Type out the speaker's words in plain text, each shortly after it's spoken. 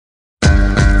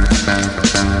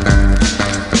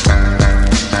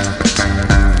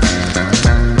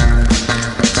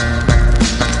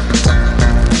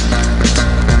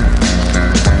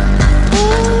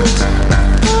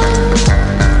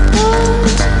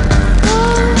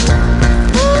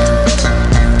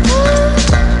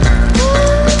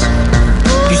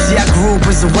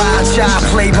A wild child,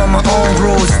 play by my own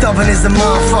rules. Stubborn as a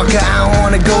motherfucker, I don't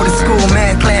wanna go to school.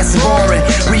 Math class is boring,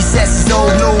 recess is old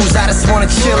news. I just wanna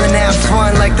chill and have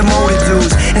fun like the motor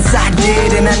dudes. And so I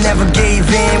did, and I never gave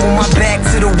in. With my back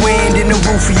to the wind and the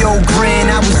roof of your grin,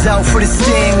 I was out for the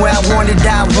sting, where I wanted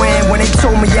I'd win. When they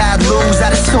told me I'd lose, I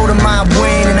just told them I'd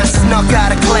win. And I snuck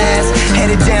out of class,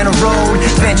 headed down the road,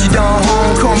 ventured on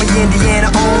home, called me Indiana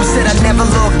home. Said I'd never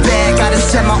look back, I just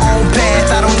set my own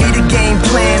path. I don't need a game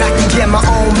plan, I can get my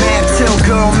own map. Till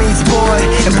girl meets boy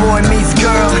and boy meets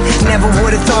girl. Never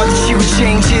would've thought that she would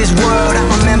change his world. I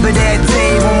remember that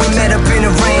day when we met up in the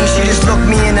rain. She just looked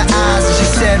me in the eyes and she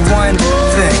said one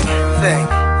thing.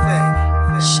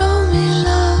 Show me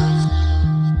love.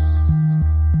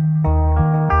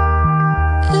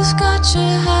 It's got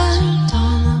your hand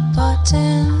on the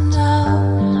button now.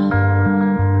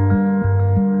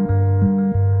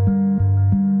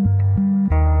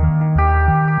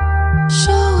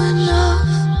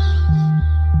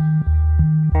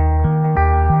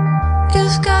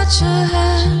 Got your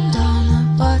hand on the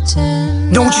button.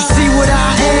 Don't you see what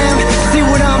I am? See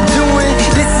what I'm doing?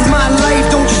 This is my life,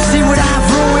 don't you see what I've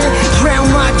ruined? Drown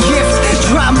my gifts,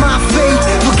 drop my faith,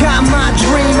 forgot my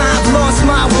dream. I've lost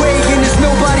my way and there's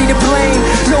nobody to blame,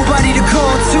 nobody to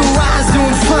call to. I was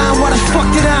doing fine, why the fuck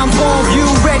did I involve you?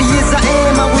 Ready as I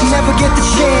am, I would never get the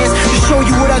chance to show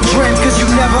you what I dreamt, cause you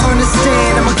never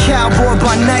understand. I'm a cowboy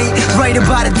by night, writer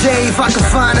by the day. If I could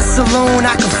find a saloon,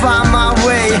 I could find my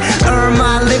way. Earn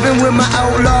my living with my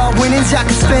outlaw winnings. I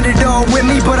could spend it all with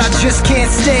me, but I just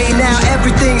can't stay. Now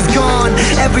everything's gone,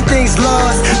 everything's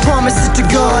lost. Promises to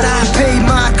God, I paid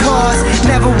my cost.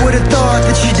 Never would've thought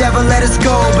that she'd ever let us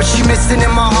go, but she missed it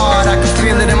in my heart, I can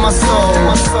feel it in my soul.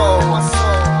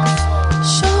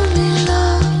 Show me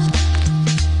love.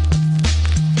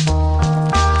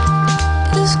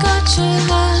 It's got your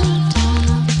hand on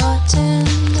the button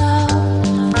now.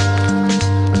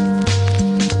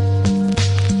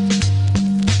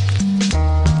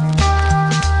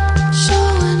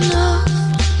 Showing off.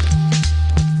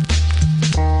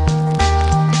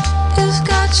 It's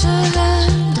got your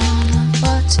hand on the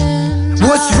button now.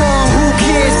 What's wrong? Who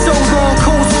cares? So long,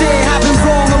 cold stare. I've been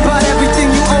wrong about everything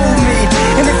you owe me.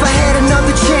 And if I had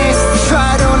another chance to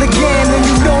try it on again, then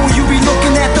you know you'd be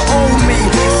looking at the old me.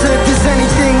 So if there's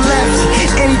anything left,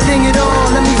 anything at all,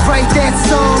 let me write that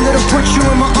song that'll put you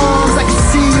in my arms. I can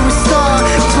see you a star.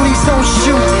 Please don't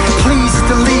shoot. Please, at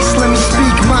the least, let me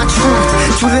speak my truth.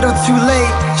 Too little, too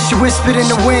late. She whispered in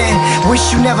the wind.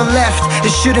 Wish you never left.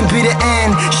 It shouldn't be the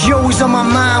end. She always on my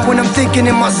mind when I'm thinking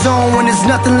in my zone. When there's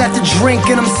nothing left to drink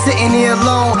and I'm sitting here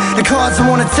alone. The cards are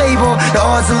on the table, the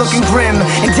odds are looking grim.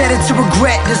 Indebted to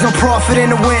regret, there's no profit in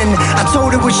the win. I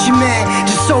told her what she meant,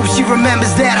 just hope she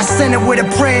remembers that. I sent her with a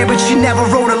prayer, but she never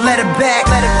wrote a letter back.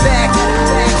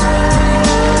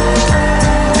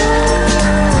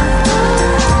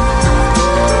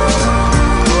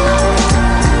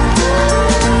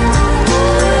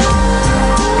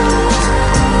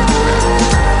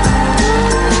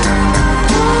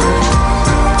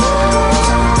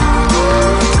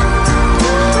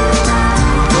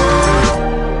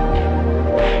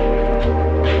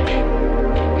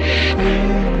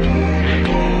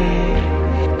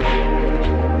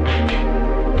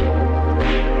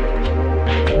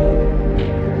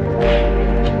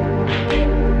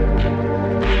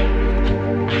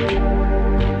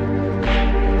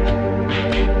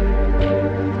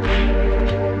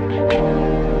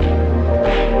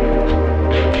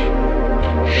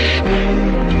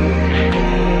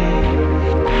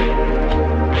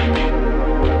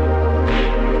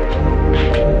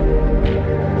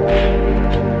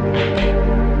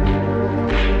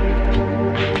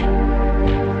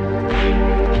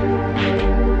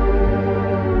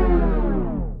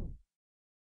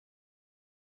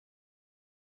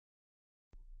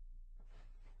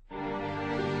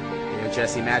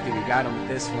 Jesse Matthew, we got him with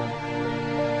this one.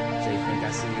 Jay Fink,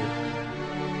 I see you.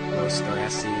 Little Story, I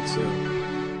see you too.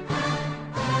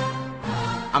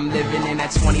 I'm living in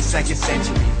that 22nd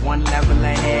century, one level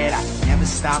ahead. I can never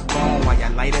stop going while your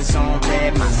light is on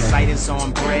red. My sight is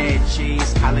on bread,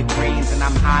 cheese, collard greens, and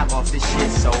I'm high off this shit,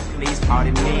 so please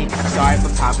pardon me. Sorry for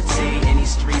poverty in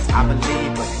these streets, I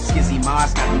believe, but Skizzy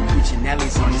Mars got the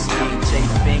Cuccinellis on his feet. Jay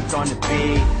Fink on the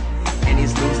beat. And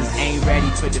these losers ain't ready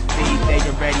for defeat, they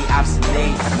already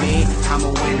obsolete. Me, I'm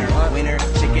a winner,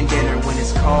 chicken dinner when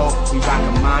it's cold.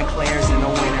 declares in the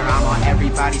winter I'm on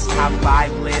everybody's top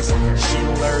 5 list.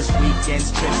 Schindler's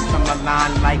weekends, trips to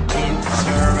Milan like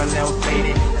Inter, a little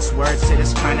faded. That's word to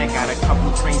this chronic. Got a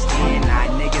couple drinks in, 9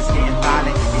 niggas getting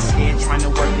violent. They scared trying to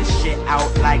work this shit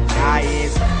out like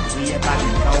diets. We about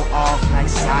to go off like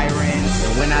sirens.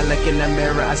 And when I look in the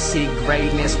mirror, I see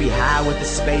greatness. We high with the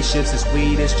spaceships, it's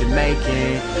weed, it's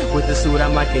Jamaican. With the suit,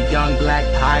 I'm like a young black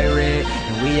pirate.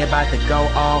 And we about to go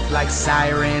off like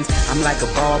sirens. I'm like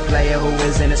a ball player who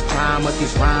is in his prime with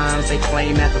these rhymes. They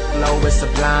claim that the flow is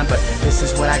sublime, but this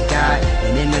is what I got.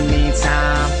 And in the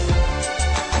meantime,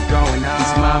 going on.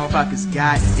 These motherfuckers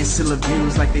got insular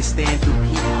views like they stand through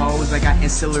peepholes. I got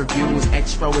insular views,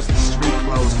 extra is the street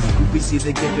clothes. Groupies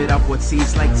either give it up or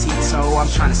tease like Tito. I'm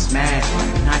trying to smash,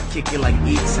 not kick it like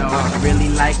Ito. I really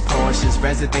like Porsches,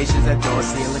 reservations at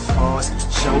Dorsey, Lacoste.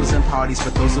 Shows and parties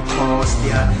for those who cost,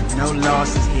 yeah. No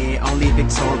losses here, only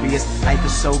victorious. Life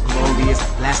is so glorious,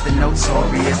 lasting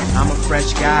notorious. I'm a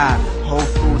fresh guy. Whole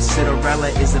Foods, Cinderella,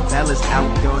 Isabella's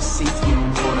outdoor seats,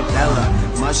 even Portobello.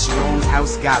 Mushrooms,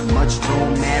 house got much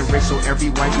room, mad rich, so every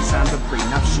wifey signs a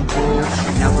prenuptial.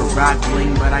 Never rock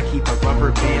bling, but I keep a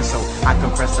rubber band, so I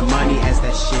compress the money as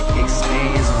that shit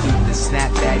expands. Keep the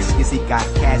snapbacks, cause he got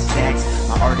cash stacks.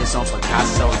 My artist on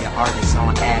Picasso, your artist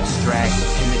on abstract.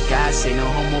 And the guys say no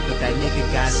homo, but that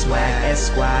nigga got swag.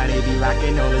 S-Squad, they be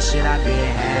rocking all the shit I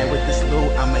been had. With this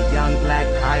loot, I'm a young black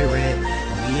pirate.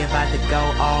 We about to go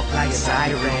off like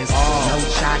sirens. No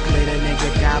chocolate, a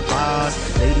nigga got bars.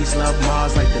 Ladies love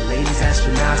Mars like the ladies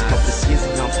astronauts. Put the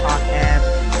skizzy on Park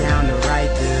Ave, down to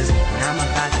Rikers. And I'm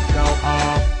about to go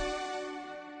off